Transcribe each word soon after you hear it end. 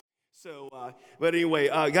But anyway,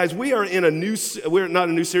 guys, we are in we're not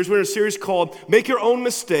a new series, we're in a series called Make Your Own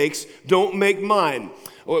Mistakes, Don't Make Mine.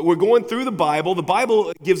 We're going through the Bible. The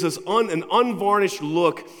Bible gives us an unvarnished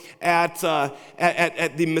look at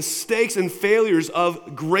the mistakes and failures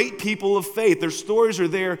of great people of faith. Their stories are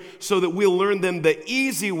there so that we'll learn them the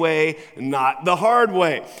easy way, not the hard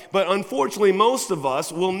way. But unfortunately, most of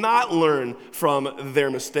us will not learn from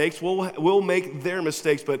their mistakes. We'll make their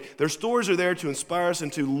mistakes, but their stories are there to inspire us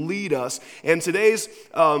and to lead us. And today's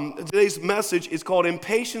message is called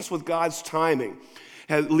Impatience with God's Timing.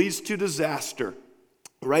 It leads to disaster.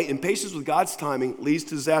 Right? Impatience with God's timing leads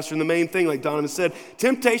to disaster. And the main thing, like Donovan said,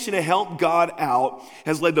 temptation to help God out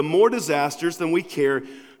has led to more disasters than we care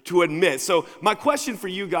to admit. So my question for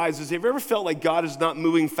you guys is, have you ever felt like God is not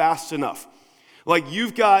moving fast enough? Like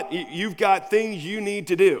you've got things you need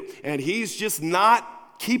to do, and He's just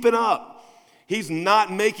not keeping up. He's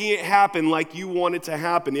not making it happen like you want it to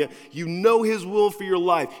happen. You know His will for your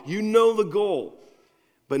life. You know the goal,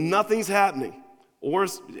 but nothing's happening. Or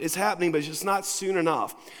it's happening, but it's just not soon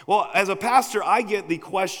enough. Well, as a pastor, I get the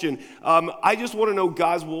question, I just want to know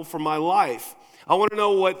God's will for my life. I want to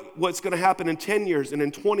know what's going to happen in 10 years, and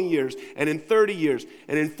in 20 years, and in 30 years,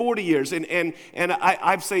 and in 40 years. And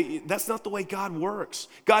I say, that's not the way God works.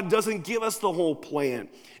 God doesn't give us the whole plan.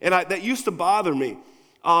 And that used to bother me.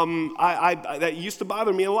 That used to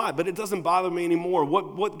bother me a lot, but it doesn't bother me anymore.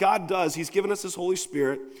 What God does, He's given us His Holy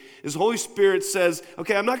Spirit. His Holy Spirit says,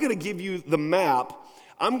 okay, I'm not going to give you the map.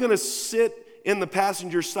 I'm going to sit in the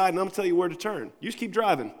passenger side, and I'm going to tell you where to turn. You just keep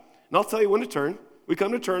driving, and I'll tell you when to turn. We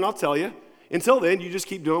come to turn, I'll tell you. Until then, you just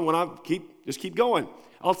keep doing what just keep going.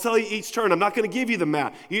 I'll tell you each turn. I'm not going to give you the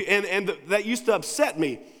map. That used to upset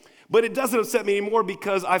me. But it doesn't upset me anymore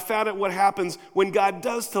because I found out what happens when God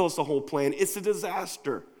does tell us the whole plan. It's a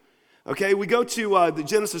disaster. Okay, we go to the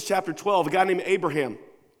Genesis chapter 12, a guy named Abraham.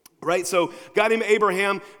 Right, so a guy named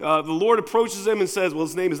Abraham, the Lord approaches him and says, well,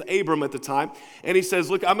 his name is Abram at the time, and He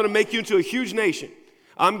says, look, I'm going to make you into a huge nation.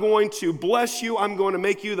 I'm going to bless you. I'm going to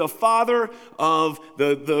make you the father of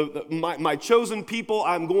my chosen people.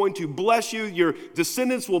 I'm going to bless you. Your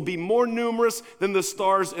descendants will be more numerous than the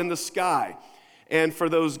stars in the sky. And for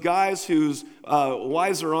those guys whose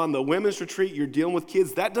wives are on the women's retreat, you're dealing with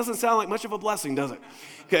kids, that doesn't sound like much of a blessing, does it?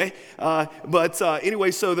 Okay, anyway,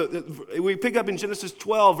 so we pick up in Genesis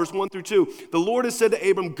 12, verse 1 through 2. The Lord has said to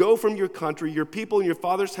Abram, go from your country, your people, and your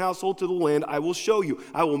father's household to the land I will show you.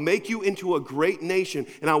 I will make you into a great nation,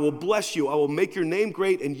 and I will bless you. I will make your name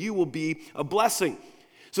great, and you will be a blessing.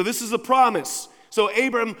 So this is a promise. So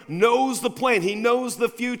Abram knows the plan. He knows the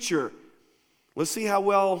future. Let's see how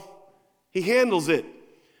well he handles it.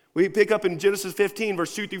 We pick up in Genesis 15,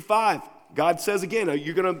 verse 2 through 5. God says again, I'm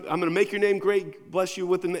going to make your name great, bless you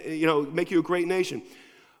make you a great nation.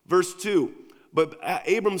 Verse 2, but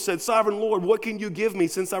Abram said, Sovereign Lord, what can you give me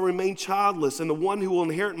since I remain childless? And the one who will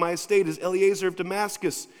inherit my estate is Eliezer of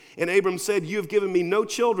Damascus. And Abram said, you have given me no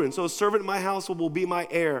children, so a servant in my household will be my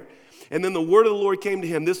heir. And then the word of the Lord came to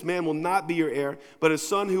him, this man will not be your heir, but a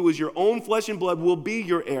son who is your own flesh and blood will be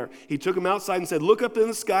your heir. He took him outside and said, look up in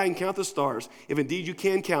the sky and count the stars, if indeed you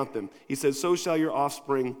can count them. He said, so shall your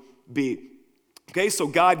offspring be. Okay, so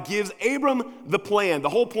God gives Abram the plan, the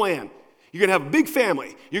whole plan. You're going to have a big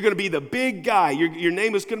family. You're going to be the big guy. Your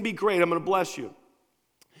name is going to be great. I'm going to bless you.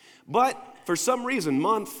 But for some reason,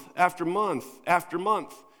 month after month after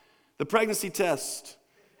month, the pregnancy test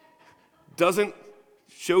doesn't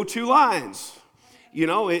show two lines.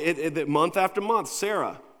 Month after month,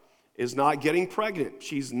 Sarah is not getting pregnant.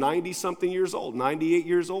 She's 90-something years old, 98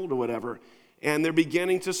 years old or whatever, and they're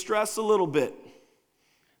beginning to stress a little bit.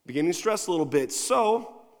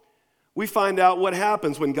 So we find out what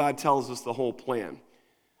happens when God tells us the whole plan.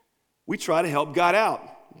 We try to help God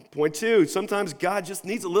out. Point 2, sometimes God just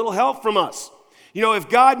needs a little help from us. If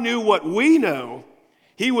God knew what we know,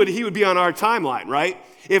 He would be on our timeline, right?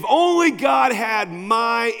 If only God had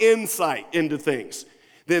my insight into things,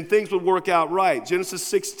 then things would work out right. Genesis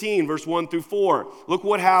 16, verse 1 through 4. Look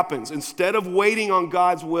what happens. Instead of waiting on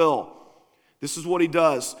God's will, this is what He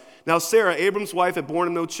does. Now Sarah, Abram's wife, had borne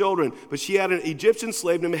him no children, but she had an Egyptian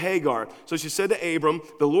slave named Hagar. So she said to Abram,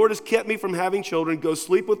 the Lord has kept me from having children. Go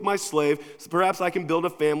sleep with my slave, so perhaps I can build a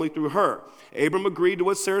family through her. Abram agreed to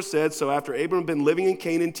what Sarah said, so after Abram had been living in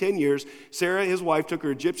Canaan 10 years, Sarah, his wife, took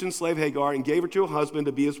her Egyptian slave Hagar and gave her to a husband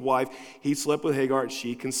to be his wife. He slept with Hagar and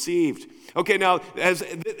she conceived. Okay, now, as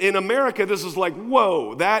in America, this is like,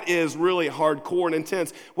 whoa, that is really hardcore and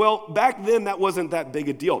intense. Well, back then, that wasn't that big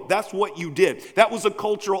a deal. That's what you did. That was a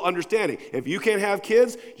cultural understanding. If you can't have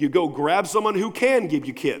kids, you go grab someone who can give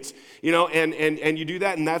you kids. And you do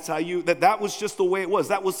that, and that's how that was just the way it was.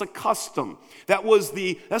 That was the custom.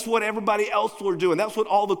 That's what everybody else were doing. That's what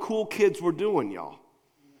all the cool kids were doing, y'all.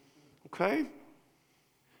 Okay?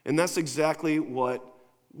 And that's exactly what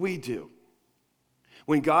we do.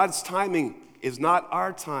 When God's timing is not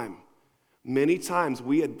our time, many times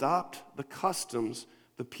we adopt the customs,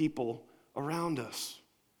 the people around us.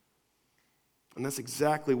 And that's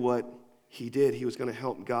exactly what he did. He was going to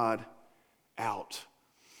help God out.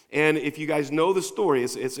 And if you guys know the story,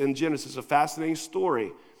 it's in Genesis, a fascinating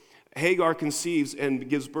story. Hagar conceives and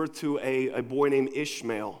gives birth to a boy named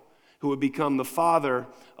Ishmael, who would become the father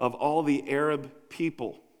of all the Arab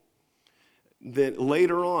people. Then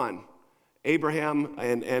later on, Abraham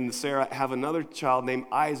and Sarah have another child named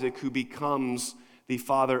Isaac, who becomes the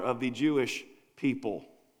father of the Jewish people.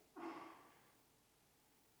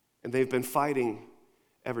 And they've been fighting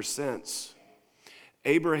ever since.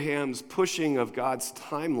 Abraham's pushing of God's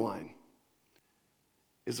timeline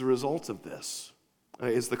is the result of this,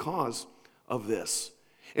 is the cause of this.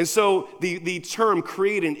 And so the term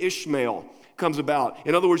create an Ishmael comes about.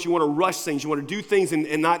 In other words, you want to rush things. You want to do things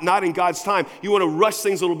and not in God's time. You want to rush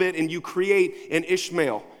things a little bit, and you create an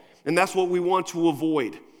Ishmael. And that's what we want to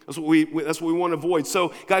avoid. That's what we want to avoid.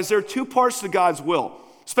 So, guys, there are two parts to God's will.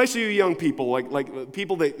 Especially you young people, like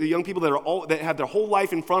people the young people that have their whole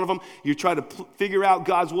life in front of them. You try to figure out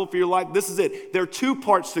God's will for your life. This is it. There are two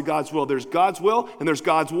parts to God's will. There's God's will and there's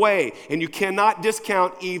God's way, and you cannot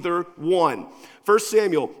discount either one. 1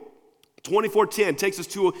 Samuel 24:10 takes us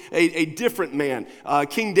to a different man,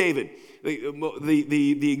 King David.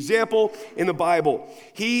 The example in the Bible,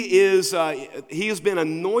 he has been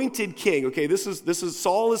anointed king. Okay, this is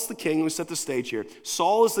Saul is the king. Let me set the stage here.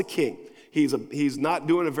 Saul is the king. He's not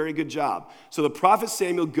doing a very good job. So the prophet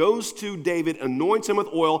Samuel goes to David, anoints him with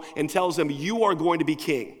oil, and tells him, you are going to be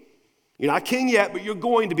king. You're not king yet, but you're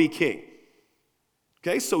going to be king.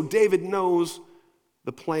 Okay, so David knows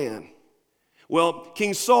the plan. Well,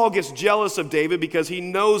 King Saul gets jealous of David because he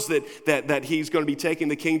knows that he's going to be taking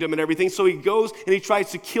the kingdom and everything. So he goes and he tries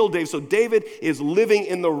to kill David. So David is living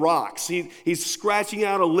in the rocks. He's scratching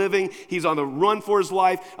out a living. He's on the run for his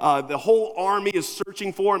life. The whole army is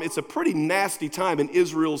searching for him. It's a pretty nasty time in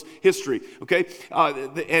Israel's history, okay?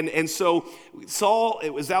 And so Saul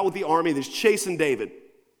was out with the army that's chasing David.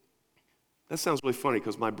 That sounds really funny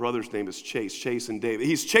because my brother's name is Chase and David.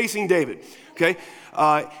 He's chasing David, okay?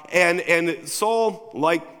 And Saul,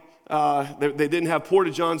 they didn't have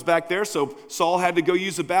porta-johns back there, so Saul had to go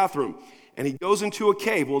use the bathroom. And he goes into a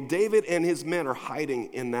cave. Well, David and his men are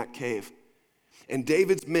hiding in that cave. And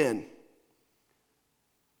David's men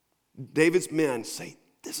say,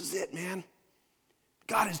 this is it, man.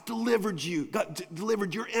 God has delivered you. God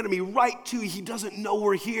delivered your enemy right to you. He doesn't know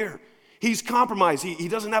we're here. He's compromised. He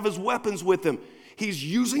doesn't have his weapons with him. He's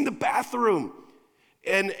using the bathroom.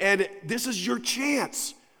 And this is your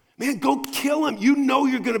chance. Man, go kill him. You know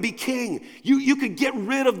you're going to be king. You could get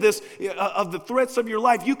rid of this, of the threats of your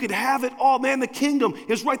life. You could have it all. Man, the kingdom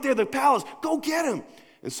is right there, the palace. Go get him.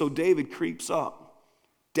 And so David creeps up,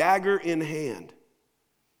 dagger in hand.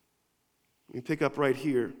 Let me pick up right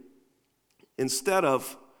here. Instead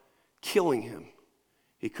of killing him,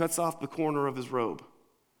 he cuts off the corner of his robe.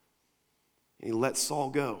 And he lets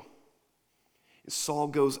Saul go. And Saul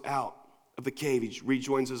goes out of the cave. He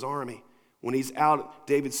rejoins his army. When he's out,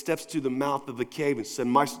 David steps to the mouth of the cave and said,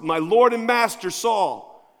 my Lord and Master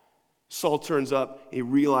Saul. Saul turns up. He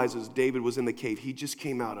realizes David was in the cave he just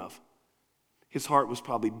came out of. His heart was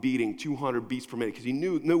probably beating 200 beats per minute because he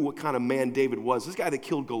knew what kind of man David was. This guy that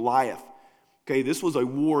killed Goliath. Okay, this was a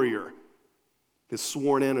warrior, this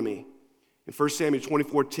sworn enemy. In 1 Samuel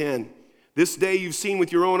 24:10, this day you've seen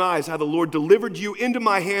with your own eyes how the Lord delivered you into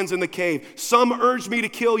my hands in the cave. Some urged me to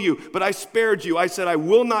kill you, but I spared you. I said, I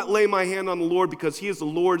will not lay my hand on the Lord because he is the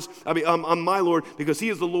Lord's, on my Lord because he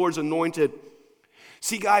is the Lord's anointed.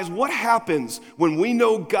 See, guys, what happens when we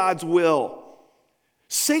know God's will?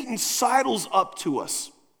 Satan sidles up to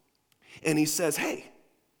us and he says, hey,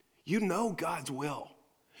 you know God's will.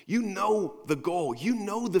 You know the goal. You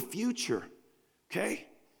know the future, okay?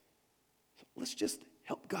 Let's just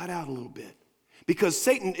help God out a little bit. Because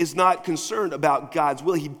Satan is not concerned about God's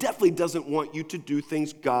will. He definitely doesn't want you to do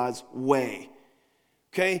things God's way.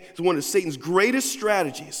 Okay? It's one of Satan's greatest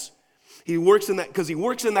strategies. He works in that because he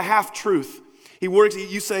works in the half-truth.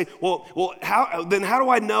 You say, well, how do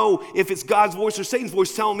I know if it's God's voice or Satan's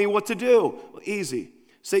voice telling me what to do? Well, easy.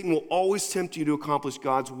 Satan will always tempt you to accomplish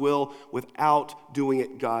God's will without doing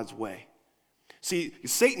it God's way. See,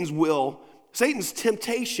 Satan's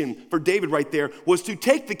temptation for David right there was to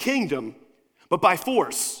take the kingdom, but by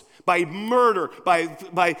force. by murder,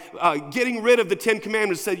 by getting rid of the 10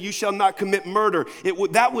 Commandments, said, you shall not commit murder.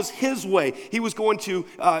 That was his way. He was going to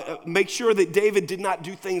make sure that David did not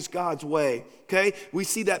do things God's way, okay? We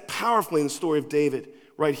see that powerfully in the story of David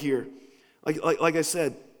right here. Like I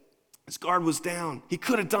said, his guard was down. He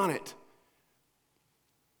could have done it.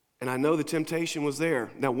 And I know the temptation was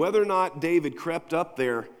there. Now, whether or not David crept up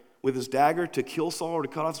there with his dagger to kill Saul or to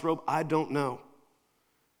cut off his robe, I don't know.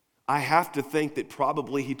 I have to think that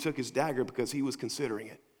probably he took his dagger because he was considering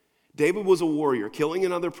it. David was a warrior. Killing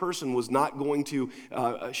another person was not going to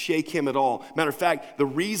shake him at all. Matter of fact, the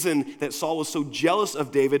reason that Saul was so jealous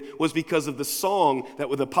of David was because of the song that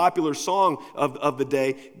was a popular song of the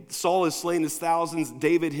day. Saul has slain his thousands,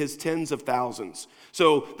 David his tens of thousands.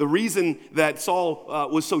 So the reason that Saul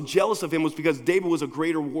was so jealous of him was because David was a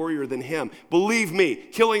greater warrior than him. Believe me,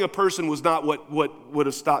 killing a person was not what would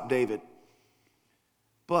have stopped David.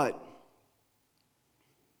 But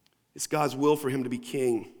it's God's will for him to be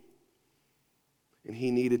king. And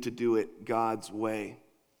he needed to do it God's way.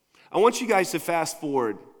 I want you guys to fast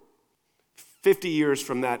forward 50 years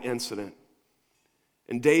from that incident.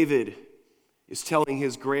 And David is telling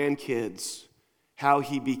his grandkids how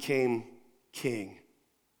he became king.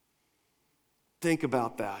 Think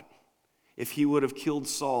about that. If he would have killed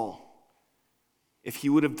Saul, if he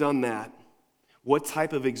would have done that, what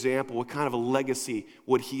type of example, what kind of a legacy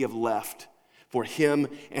would he have left for him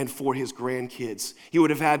and for his grandkids? He would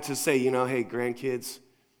have had to say, hey, grandkids,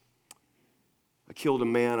 I killed a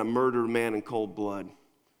man, I murdered a man in cold blood,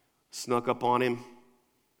 snuck up on him,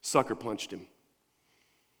 sucker punched him.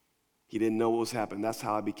 He didn't know what was happening. That's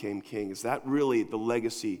how I became king. Is that really the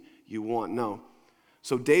legacy you want? No.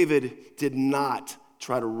 So David did not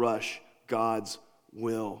try to rush God's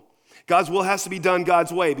will. God's will has to be done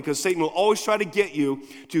God's way because Satan will always try to get you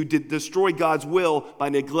to destroy God's will by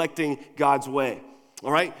neglecting God's way.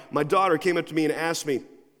 All right? My daughter came up to me and asked me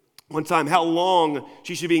one time how long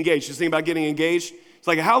she should be engaged. She's thinking about getting engaged. It's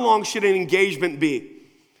like, how long should an engagement be?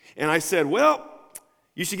 And I said, well,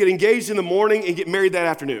 you should get engaged in the morning and get married that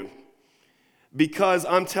afternoon. Because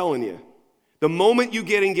I'm telling you, the moment you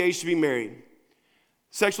get engaged to be married,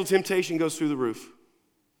 sexual temptation goes through the roof.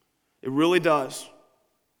 It really does.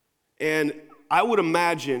 And I would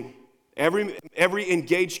imagine every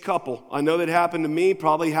engaged couple, I know that happened to me,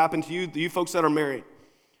 probably happened to you folks that are married.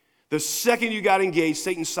 The second you got engaged,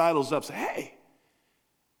 Satan sidles up, say, hey,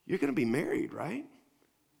 you're going to be married, right?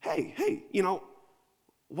 Hey,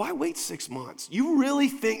 why wait 6 months? You really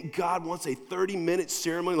think God wants a 30-minute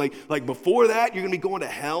ceremony? Like before that, you're going to be going to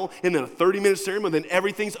hell, and then a 30-minute ceremony, then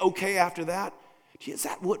everything's okay after that? Is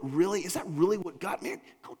that really what God, man,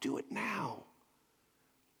 go do it now.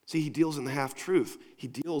 See, he deals in the half-truth. He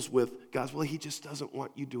deals with God's will. He just doesn't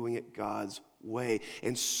want you doing it God's way.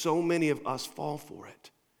 And so many of us fall for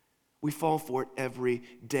it. We fall for it every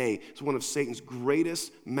day. It's one of Satan's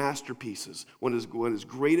greatest masterpieces, one of his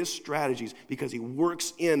greatest strategies, because he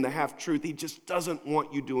works in the half-truth. He just doesn't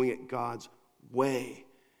want you doing it God's way.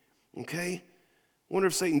 Okay? I wonder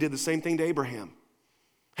if Satan did the same thing to Abraham.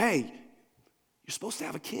 Hey, you're supposed to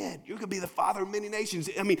have a kid. You're going to be the father of many nations.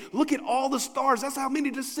 I mean, look at all the stars. That's how many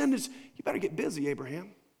descendants. You better get busy, Abraham.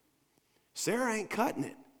 Sarah ain't cutting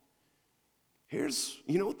it.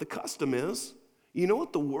 You know what the custom is. You know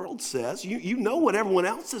what the world says. You know what everyone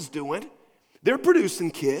else is doing. They're producing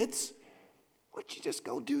kids. Why don't you just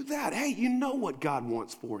go do that? Hey, you know what God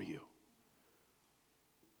wants for you.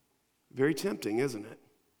 Very tempting, isn't it?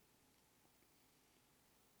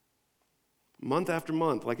 Month after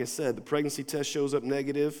month, like I said, the pregnancy test shows up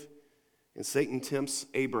negative, and Satan tempts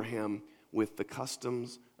Abraham with the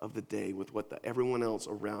customs of the day, with what everyone else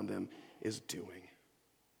around them is doing.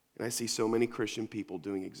 And I see so many Christian people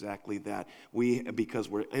doing exactly that. Because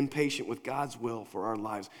we're impatient with God's will for our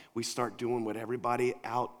lives, we start doing what everybody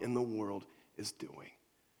out in the world is doing.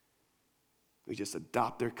 We just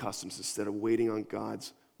adopt their customs instead of waiting on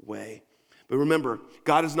God's way. But remember,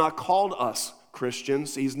 God has not called us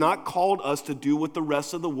Christians. He's not called us to do what the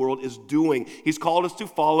rest of the world is doing. He's called us to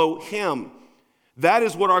follow him. That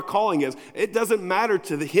is what our calling is. It doesn't matter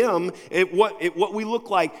to him what we look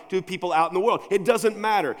like to people out in the world. It doesn't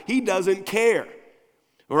matter. He doesn't care.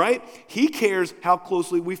 All right? He cares how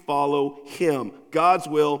closely we follow him. God's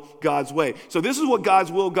will, God's way. So this is what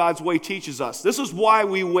God's will, God's way teaches us. This is why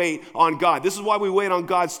we wait on God. This is why we wait on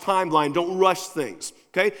God's timeline. Don't rush things.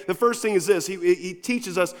 Okay? The first thing is this. He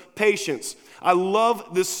teaches us patience. I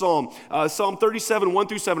love this psalm. Psalm 37, 1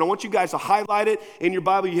 through 7. I want you guys to highlight it in your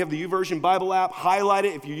Bible. You have the YouVersion Bible app. Highlight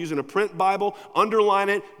it. If you're using a print Bible, underline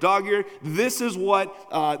it, dog-eared. This is what,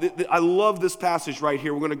 I love this passage right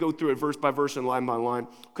here. We're going to go through it verse by verse and line by line.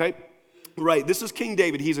 Okay? Right, this is King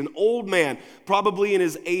David. He's an old man, probably in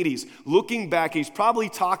his 80s. Looking back, he's probably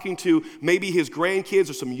talking to maybe his grandkids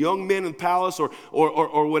or some young men in the palace or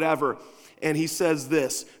whatever. And he says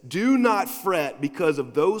this, "Do not fret because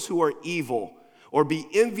of those who are evil, or be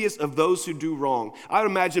envious of those who do wrong." I would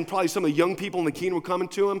imagine probably some of the young people in the kingdom were coming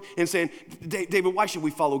to him and saying, "David, why should we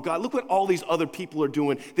follow God? Look what all these other people are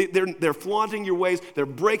doing. They're flaunting your ways. They're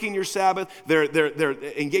breaking your Sabbath. They're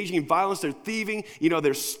engaging in violence. They're thieving.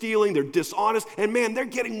 They're stealing. They're dishonest. And man, they're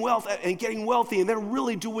getting wealth and getting wealthy, and they're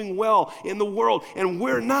really doing well in the world, and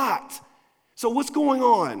we're not. So what's going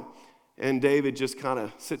on?" And David just kind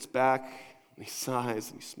of sits back, and he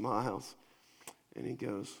sighs, and he smiles, and he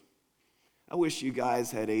goes, "I wish you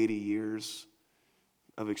guys had 80 years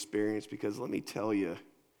of experience, because let me tell you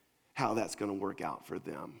how that's going to work out for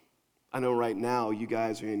them. I know right now you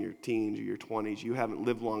guys are in your teens or your 20s. You haven't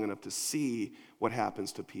lived long enough to see what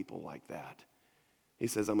happens to people like that." He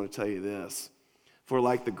says, "I'm going to tell you this. For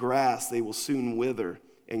like the grass, they will soon wither,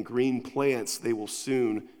 and green plants, they will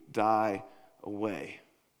soon die away."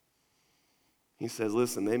 He says,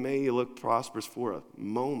 listen, they may look prosperous for a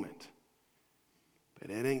moment, but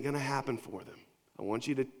it ain't going to happen for them. I want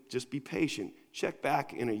you to just be patient. Check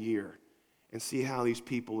back in a year and see how these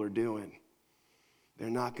people are doing. They're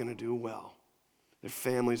not going to do well. Their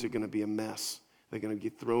families are going to be a mess. They're going to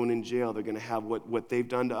get thrown in jail. They're going to have what they've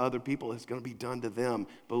done to other people is going to be done to them.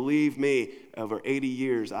 Believe me, over 80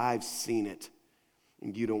 years, I've seen it.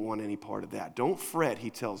 And you don't want any part of that. Don't fret, he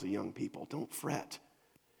tells the young people. Don't fret.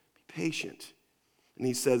 Be patient. And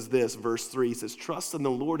he says this, verse 3, he says, "Trust in the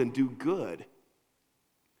Lord and do good.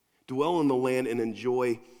 Dwell in the land and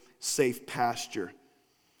enjoy safe pasture."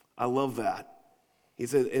 I love that. He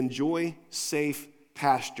says, enjoy safe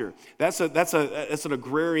pasture. That's an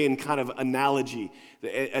agrarian kind of analogy.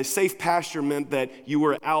 A safe pasture meant that you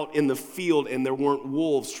were out in the field and there weren't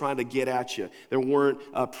wolves trying to get at you. There weren't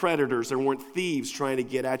predators. There weren't thieves trying to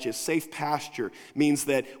get at you. Safe pasture means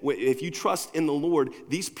that if you trust in the Lord,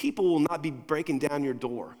 these people will not be breaking down your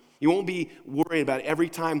door. You won't be worrying about every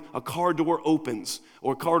time a car door opens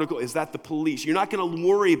or a car door, is that the police? You're not going to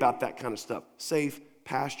worry about that kind of stuff. Safe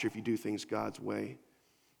pasture if you do things God's way.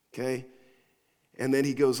 Okay? And then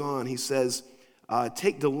he goes on, he says,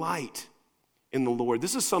 take delight in the Lord.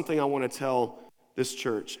 This is something I want to tell this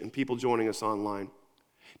church and people joining us online.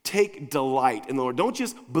 Take delight in the Lord. Don't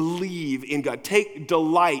just believe in God. Take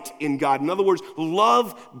delight in God. In other words,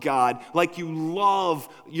 love God like you love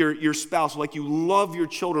your spouse, like you love your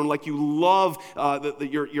children, like you love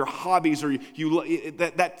your hobbies, or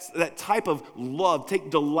that type of love. Take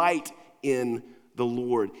delight in the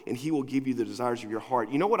Lord, and he will give you the desires of your heart.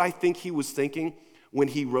 You know what I think he was thinking when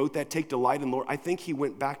he wrote that, take delight in the Lord? I think he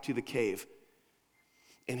went back to the cave,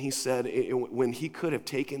 and he said when he could have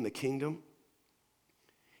taken the kingdom,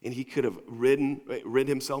 and he could have rid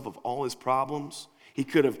himself of all his problems. He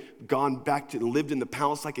could have gone back to lived in the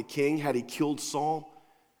palace like a king had he killed Saul.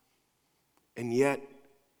 And yet,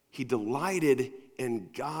 he delighted in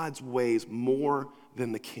God's ways more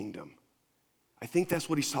than the kingdom. I think that's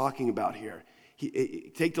what he's talking about here.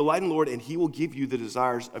 Take delight in the Lord, and he will give you the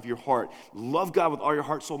desires of your heart. Love God with all your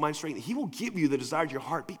heart, soul, mind, strength. He will give you the desires of your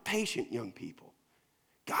heart. Be patient, young people.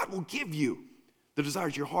 God will give you the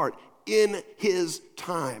desires of your heart in his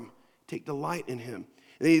time. Take delight in him.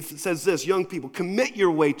 And he says this, young people, commit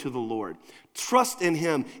your way to the Lord. Trust in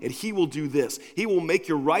him, and he will do this. He will make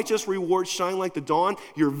your righteous reward shine like the dawn,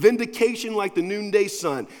 your vindication like the noonday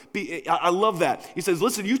sun. I love that. He says,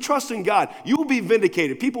 listen, you trust in God, you will be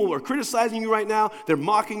vindicated. People are criticizing you right now. They're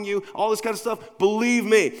mocking you, all this kind of stuff. Believe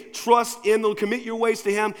me, trust in the, commit your ways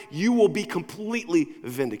to him. You will be completely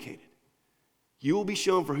vindicated. You will be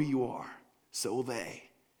shown for who you are. So will they.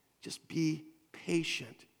 Just be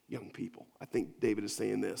patient, young people. I think David is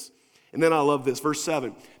saying this. And then I love this, verse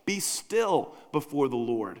 7. Be still before the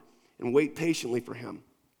Lord and wait patiently for him.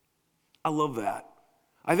 I love that.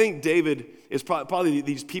 I think David is probably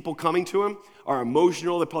these people coming to him are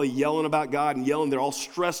emotional. They're probably yelling about God and yelling. They're all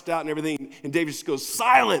stressed out and everything. And David just goes,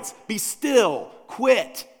 silence, be still,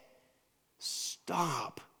 quit,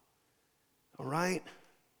 stop. All right?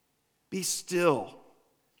 Be still.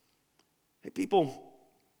 Hey, people,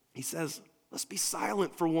 he says, let's be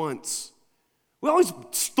silent for once. We always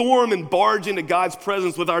storm and barge into God's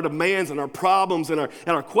presence with our demands and our problems and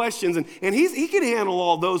our questions, and he can handle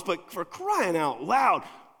all those, but for crying out loud,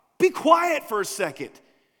 be quiet for a second.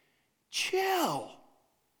 Chill.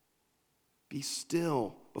 Be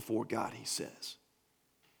still before God, he says.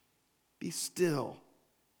 Be still.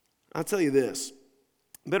 I'll tell you this.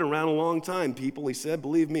 I've been around a long time, people, he said.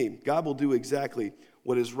 Believe me, God will do exactly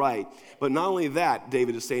what is right. But not only that,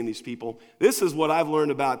 David is saying to these people, this is what I've learned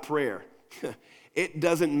about prayer. It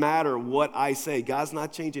doesn't matter what I say. God's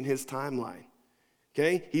not changing his timeline.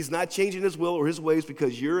 Okay? He's not changing his will or his ways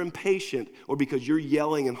because you're impatient or because you're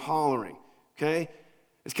yelling and hollering. Okay?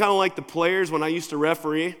 It's kind of like the players when I used to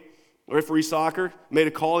referee soccer, made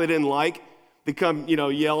a call they didn't like, they come,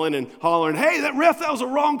 yelling and hollering, "Hey, that ref, that was a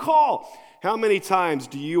wrong call." How many times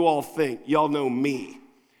do you all think, y'all know me,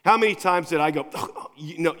 how many times did I go,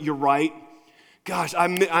 "You're right. Gosh, I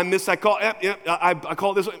missed that call. Yep, I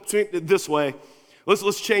called this way.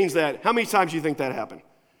 Let's change that." How many times do you think that happened?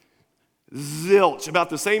 Zilch.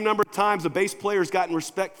 About the same number of times the bass player's gotten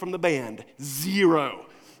respect from the band. 0.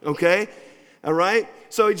 Okay? All right?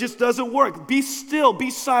 So it just doesn't work. Be still,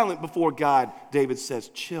 be silent before God, David says.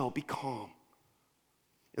 Chill, be calm.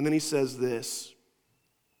 And then he says this.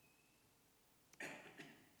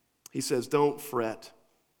 He says, don't fret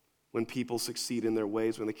when people succeed in their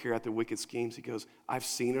ways, when they carry out their wicked schemes. He goes, I've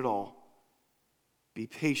seen it all. Be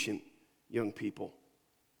patient, young people.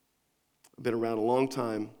 I've been around a long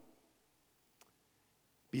time.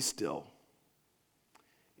 Be still.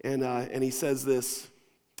 And he says this,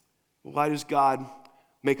 why does God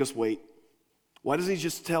make us wait? Why doesn't he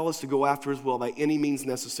just tell us to go after his will by any means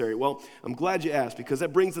necessary? Well, I'm glad you asked, because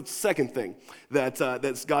that brings up the second thing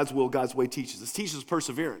that's God's will, God's way teaches us. It teaches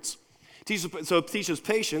perseverance. It teaches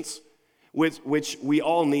patience, which we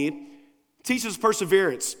all need. It teaches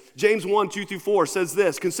perseverance. James 1:2-4 says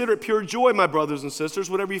this, consider it pure joy, my brothers and sisters,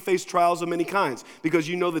 whenever you face trials of many kinds, because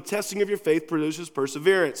you know the testing of your faith produces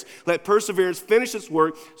perseverance. Let perseverance finish its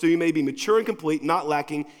work so you may be mature and complete, not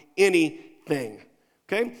lacking anything.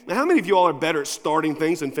 Okay? Now, how many of you all are better at starting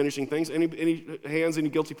things than finishing things? Any hands, any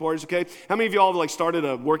guilty parties? Okay? How many of you all have started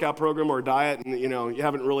a workout program or a diet and you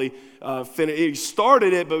haven't really finished? You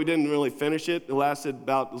started it, but we didn't really finish it. It lasted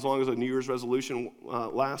about as long as a New Year's resolution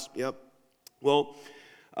lasts. Yep. Well,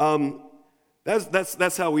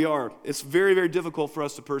 that's how we are. It's very, very difficult for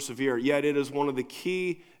us to persevere. Yet it is one of the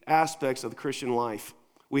key aspects of the Christian life.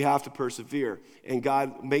 We have to persevere, and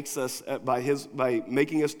God makes us by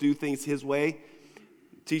making us do things His way.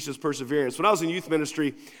 Teaches perseverance. When I was in youth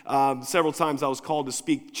ministry, several times I was called to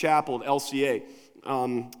speak chapel at LCA,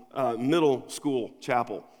 middle school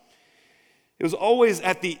chapel. It was always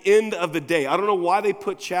at the end of the day. I don't know why they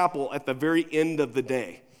put chapel at the very end of the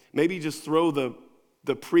day. Maybe just throw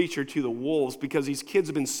the preacher to the wolves, because these kids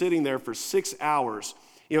have been sitting there for 6 hours,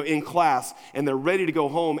 in class, and they're ready to go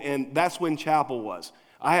home, and that's when chapel was.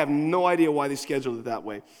 I have no idea why they scheduled it that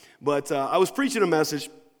way. But I was preaching a message,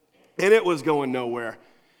 and it was going nowhere.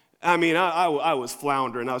 I mean, I was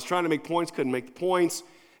floundering. I was trying to make points, couldn't make the points.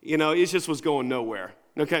 It just was going nowhere.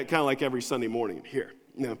 Kind of like every Sunday morning here.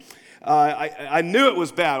 I knew it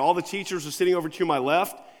was bad. All the teachers were sitting over to my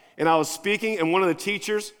left, and I was speaking, and one of the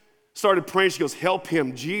teachers started praying. She goes, "Help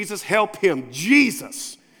him, Jesus, help him,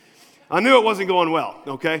 Jesus." I knew it wasn't going well,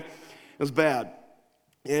 okay? It was bad.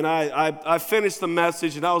 And I finished the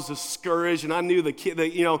message, and I was discouraged, and I knew the kid,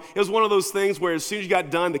 it was one of those things where as soon as you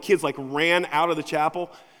got done, the kids ran out of the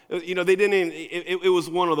chapel. They didn't even, it was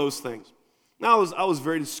one of those things. And I was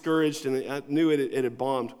very discouraged, and I knew it had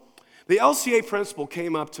bombed. The LCA principal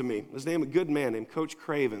came up to me. His name, a good man named Coach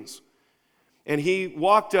Cravens. And he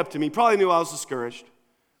walked up to me, probably knew I was discouraged.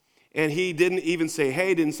 And he didn't even say,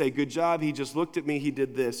 hey, didn't say good job. He just looked at me, he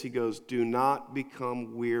did this. He goes, do not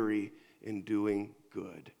become weary in doing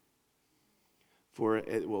good. For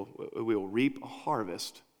we will reap a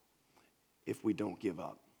harvest if we don't give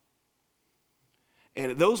up.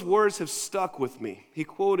 And those words have stuck with me. He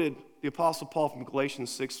quoted the Apostle Paul from Galatians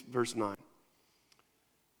 6, verse 9.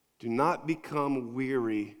 Do not become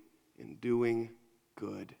weary in doing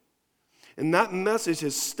good. And that message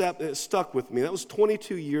has stuck with me. That was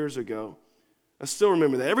 22 years ago. I still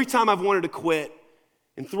remember that. Every time I've wanted to quit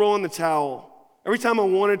and throw in the towel, every time I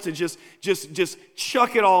wanted to just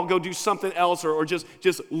chuck it all, go do something else, or just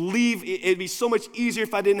leave, it'd be so much easier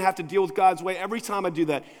if I didn't have to deal with God's way. Every time I do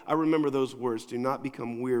that, I remember those words, do not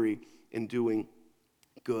become weary in doing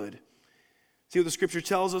good. See what the scripture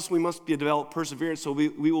tells us? We must develop perseverance so we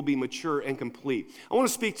will be mature and complete. I want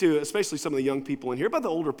to speak to especially some of the young people in here, but the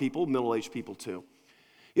older people, middle-aged people too.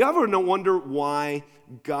 You ever wonder why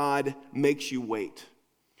God makes you wait?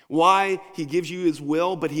 Why He gives you His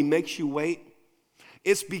will, but He makes you wait?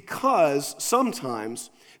 It's sometimes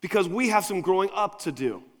because we have some growing up to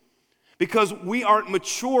do. Because we aren't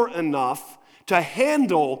mature enough to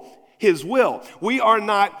handle His will. We are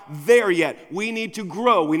not there yet. We need to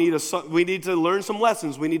grow. We need to learn some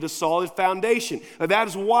lessons. We need a solid foundation. That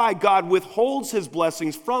is why God withholds His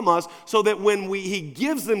blessings from us, so that when He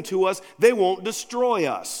gives them to us, they won't destroy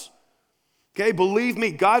us. Okay, believe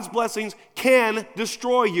me, God's blessings can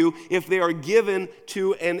destroy you if they are given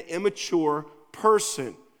to an immature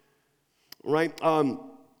person, right?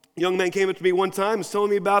 Young man came up to me one time and was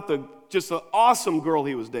telling me about just the awesome girl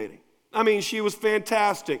he was dating. I mean, she was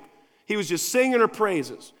fantastic. He was just singing her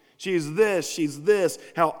praises. She's this,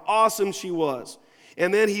 how awesome she was.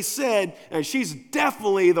 And then he said, and she's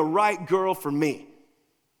definitely the right girl for me.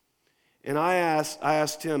 And I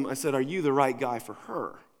asked him, I said, are you the right guy for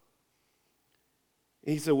her?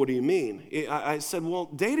 And he said, what do you mean? I said, well,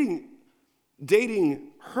 dating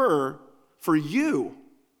her for you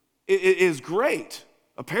is great.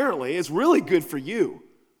 Apparently, it's really good for you.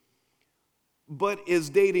 But is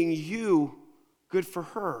dating you good for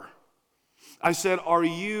her? I said, are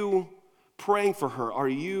you praying for her? Are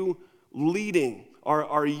you leading?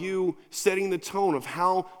 Are you setting the tone of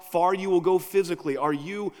how far you will go physically? Are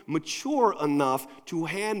you mature enough to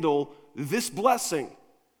handle this blessing?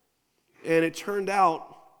 And it turned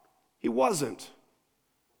out he wasn't.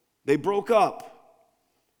 They broke up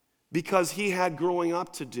because he had growing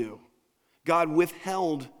up to do. God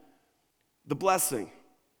withheld the blessing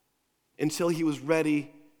until he was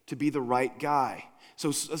ready to be the right guy.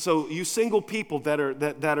 So you single people that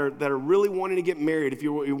are really wanting to get married, if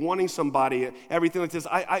you're wanting somebody, everything like this,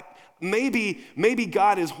 maybe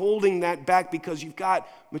God is holding that back because you've got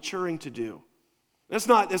maturing to do. It's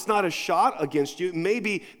not a shot against you.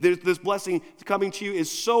 Maybe this blessing coming to you is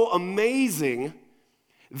so amazing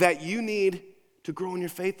that you need to grow in your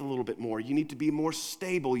faith a little bit more. You need to be more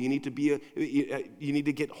stable. You need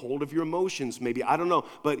to get hold of your emotions, maybe. I don't know.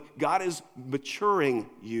 But God is maturing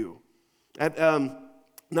you. At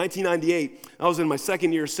 1998, I was in my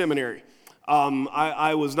second year of seminary.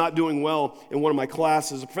 I was not doing well in one of my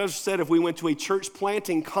classes. The professor said if we went to a church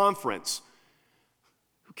planting conference,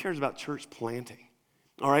 who cares about church planting?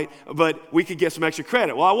 All right, but we could get some extra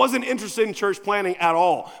credit. Well, I wasn't interested in church planting at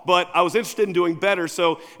all, but I was interested in doing better.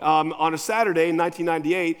 So on a Saturday in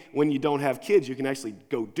 1998, when you don't have kids, you can actually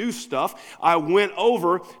go do stuff. I went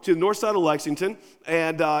over to the north side of Lexington,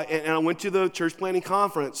 and I went to the church planting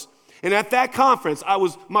conference. And at that conference,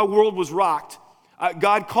 my world was rocked.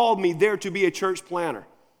 God called me there to be a church planter.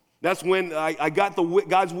 That's when I got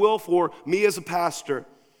God's will for me as a pastor.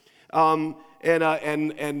 And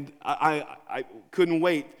I couldn't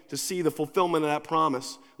wait to see the fulfillment of that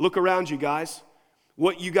promise. Look around you guys.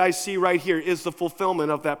 What you guys see right here is the fulfillment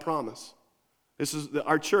of that promise. This is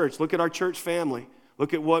our church. Look at our church family.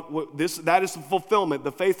 Look at that is the fulfillment,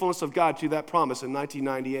 the faithfulness of God to that promise in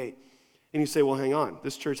 1998. And you say, well, hang on.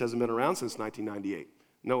 This church hasn't been around since 1998.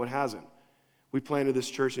 No, it hasn't. We planted this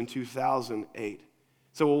church in 2008.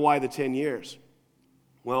 So, well, why the 10 years?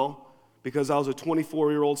 Well, because I was a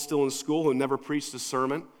 24-year-old still in school who never preached a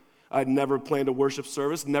sermon. I'd never planned a worship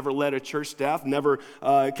service, never led a church staff, never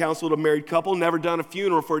counseled a married couple, never done a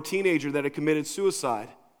funeral for a teenager that had committed suicide.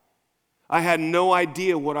 I had no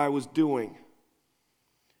idea what I was doing.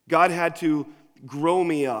 God had to grow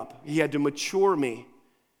me up. He had to mature me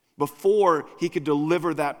before he could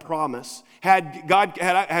deliver that promise. Had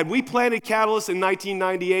we planted Catalyst in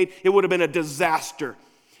 1998, it would have been a disaster.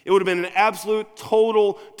 It would have been an absolute,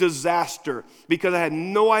 total disaster because I had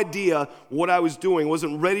no idea what I was doing. I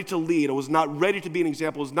wasn't ready to lead. I was not ready to be an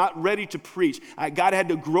example. I was not ready to preach. God had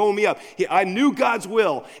to grow me up. I knew God's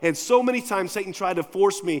will, and so many times Satan tried to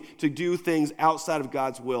force me to do things outside of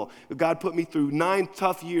God's will. God put me through 9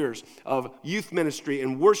 tough years of youth ministry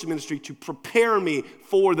and worship ministry to prepare me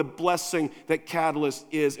for the blessing that Catalyst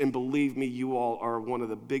is, and believe me, you all are one of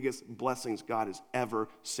the biggest blessings God has ever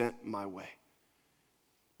sent my way.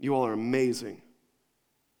 You all are amazing.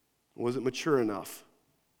 I wasn't mature enough.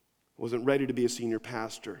 I wasn't ready to be a senior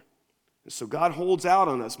pastor. And so God holds out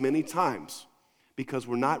on us many times because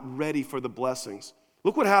we're not ready for the blessings.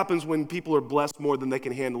 Look what happens when people are blessed more than they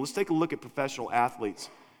can handle. Let's take a look at professional athletes.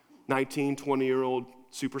 19, 20-year-old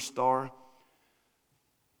superstar,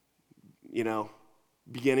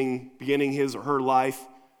 beginning his or her life,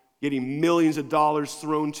 getting millions of dollars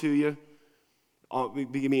thrown to you,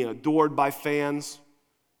 being adored by fans.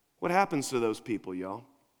 What happens to those people, y'all?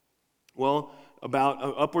 Well, about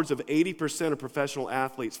upwards of 80% of professional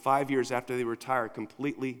athletes 5 years after they retire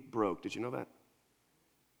completely broke. Did you know that?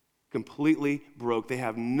 Completely broke. They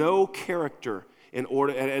have no character in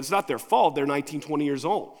order, and it's not their fault. They're 19, 20 years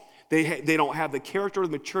old. They don't have the character or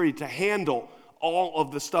the maturity to handle all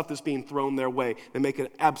of the stuff that's being thrown their way. They make an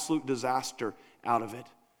absolute disaster out of it.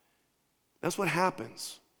 That's what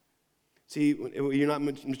happens. See, when you're not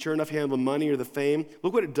mature enough to handle the money or the fame,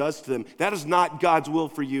 look what it does to them. That is not God's will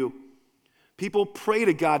for you. People pray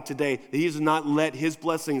to God today that he does not let his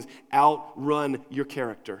blessings outrun your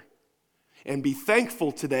character. And be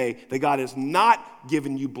thankful today that God has not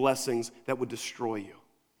given you blessings that would destroy you.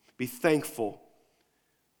 Be thankful.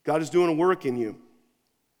 God is doing a work in you.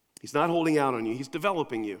 He's not holding out on you. He's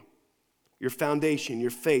developing you. Your foundation, your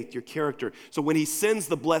faith, your character. So when he sends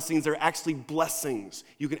the blessings, they're actually blessings.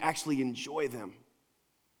 You can actually enjoy them.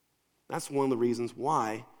 That's one of the reasons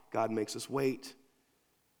why God makes us wait.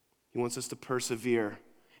 He wants us to persevere,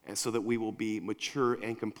 and so that we will be mature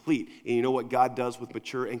and complete. And you know what God does with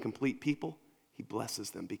mature and complete people? He blesses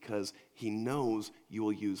them because he knows you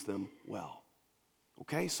will use them well.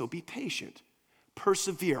 Okay, so be patient.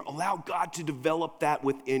 Persevere. Allow God to develop that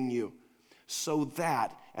within you so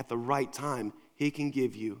that at the right time, he can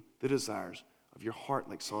give you the desires of your heart,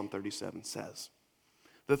 like Psalm 37 says.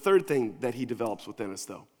 The third thing that he develops within us,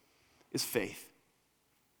 though, is faith.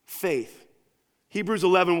 Faith. Hebrews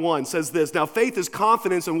 11:1 says this, now faith is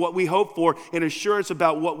confidence in what we hope for and assurance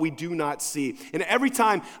about what we do not see. And every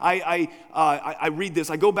time I read this,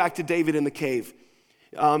 I go back to David in the cave.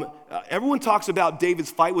 Everyone talks about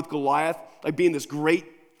David's fight with Goliath like being this great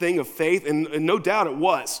thing of faith, and no doubt it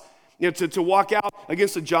was. You know, to walk out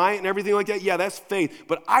against a giant and everything like that, yeah, that's faith.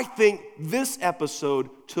 But I think this episode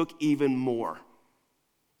took even more.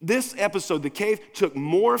 This episode, the cave, took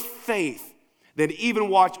more faith than even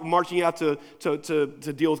marching out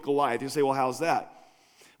to deal with Goliath. You say, well, how's that?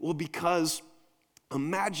 Well, because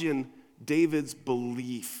imagine David's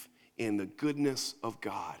belief in the goodness of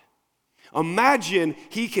God. Imagine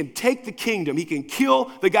he can take the kingdom. He can kill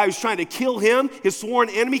the guy who's trying to kill him. His sworn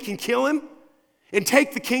enemy can kill him and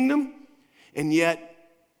take the kingdom. And yet,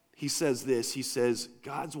 he says this. He says,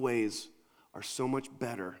 God's ways are so much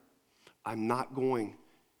better. I'm not going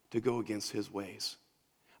to go against his ways.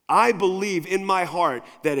 I believe in my heart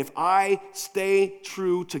that if I stay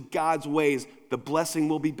true to God's ways, the blessing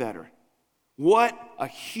will be better. What a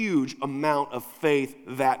huge amount of faith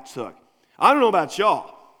that took. I don't know about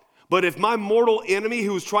y'all, but if my mortal enemy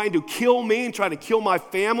who was trying to kill me and trying to kill my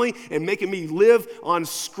family and making me live on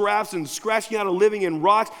scraps and scratching out a living in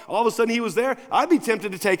rocks, all of a sudden he was there, I'd be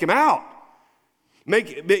tempted to take him out.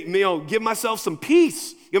 Give myself some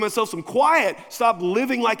peace, give myself some quiet, stop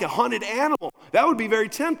living like a hunted animal. That would be very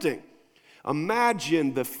tempting.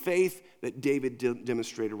 Imagine the faith that David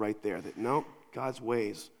demonstrated right there, that no, God's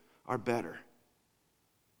ways are better.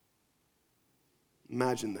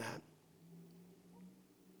 Imagine that.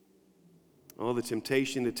 Oh, the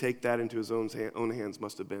temptation to take that into his own hands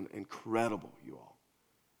must have been incredible, you all.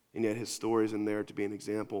 And yet his story is in there to be an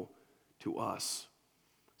example to us.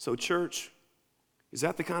 So church, is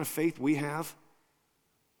that the kind of faith we have?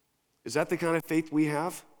 Is that the kind of faith we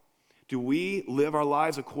have? Do we live our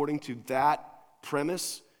lives according to that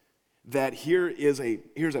premise? That here's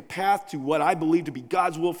a path to what I believe to be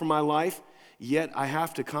God's will for my life, yet I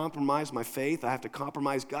have to compromise my faith. I have to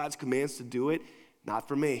compromise God's commands to do it. Not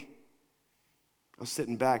for me. I'm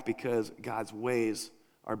sitting back because God's ways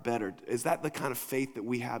are better. Is that the kind of faith that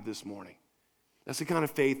we have this morning? That's the kind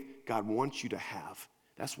of faith God wants you to have.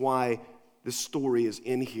 That's why this story is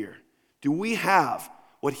in here. Do we have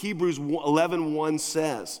what Hebrews 11:1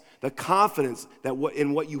 says? The confidence that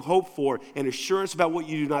in what you hope for and assurance about what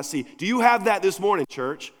you do not see. Do you have that this morning,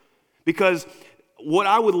 church? Because what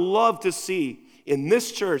I would love to see in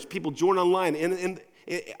this church, people join online, and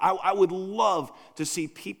I would love to see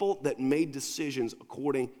people that made decisions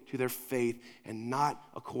according to their faith and not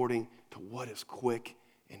according to what is quick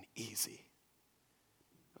and easy.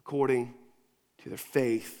 According to their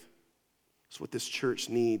faith. That's what this church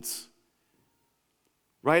needs.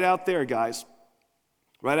 Right out there, guys,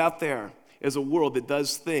 right out there is a world that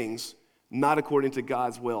does things not according to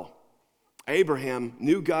God's will. Abraham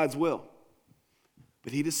knew God's will,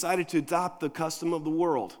 but he decided to adopt the custom of the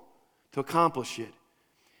world to accomplish it.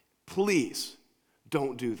 Please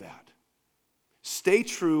don't do that. Stay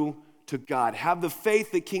true to God. Have the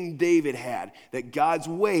faith that King David had, that God's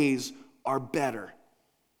ways are better.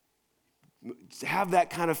 Have that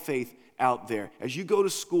kind of faith out there. As you go to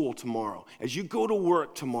school tomorrow, as you go to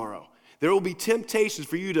work tomorrow, there will be temptations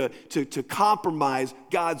for you to compromise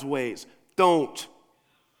God's ways. Don't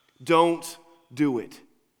do it.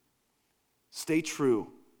 Stay true.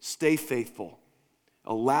 Stay faithful.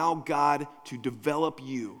 Allow God to develop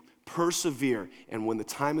you. Persevere. And when the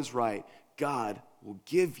time is right, God will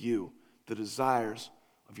give you the desires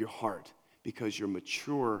of your heart because you're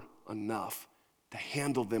mature enough to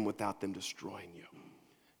handle them without them destroying you.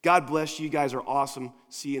 God bless you. You guys are awesome.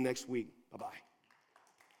 See you next week. Bye-bye.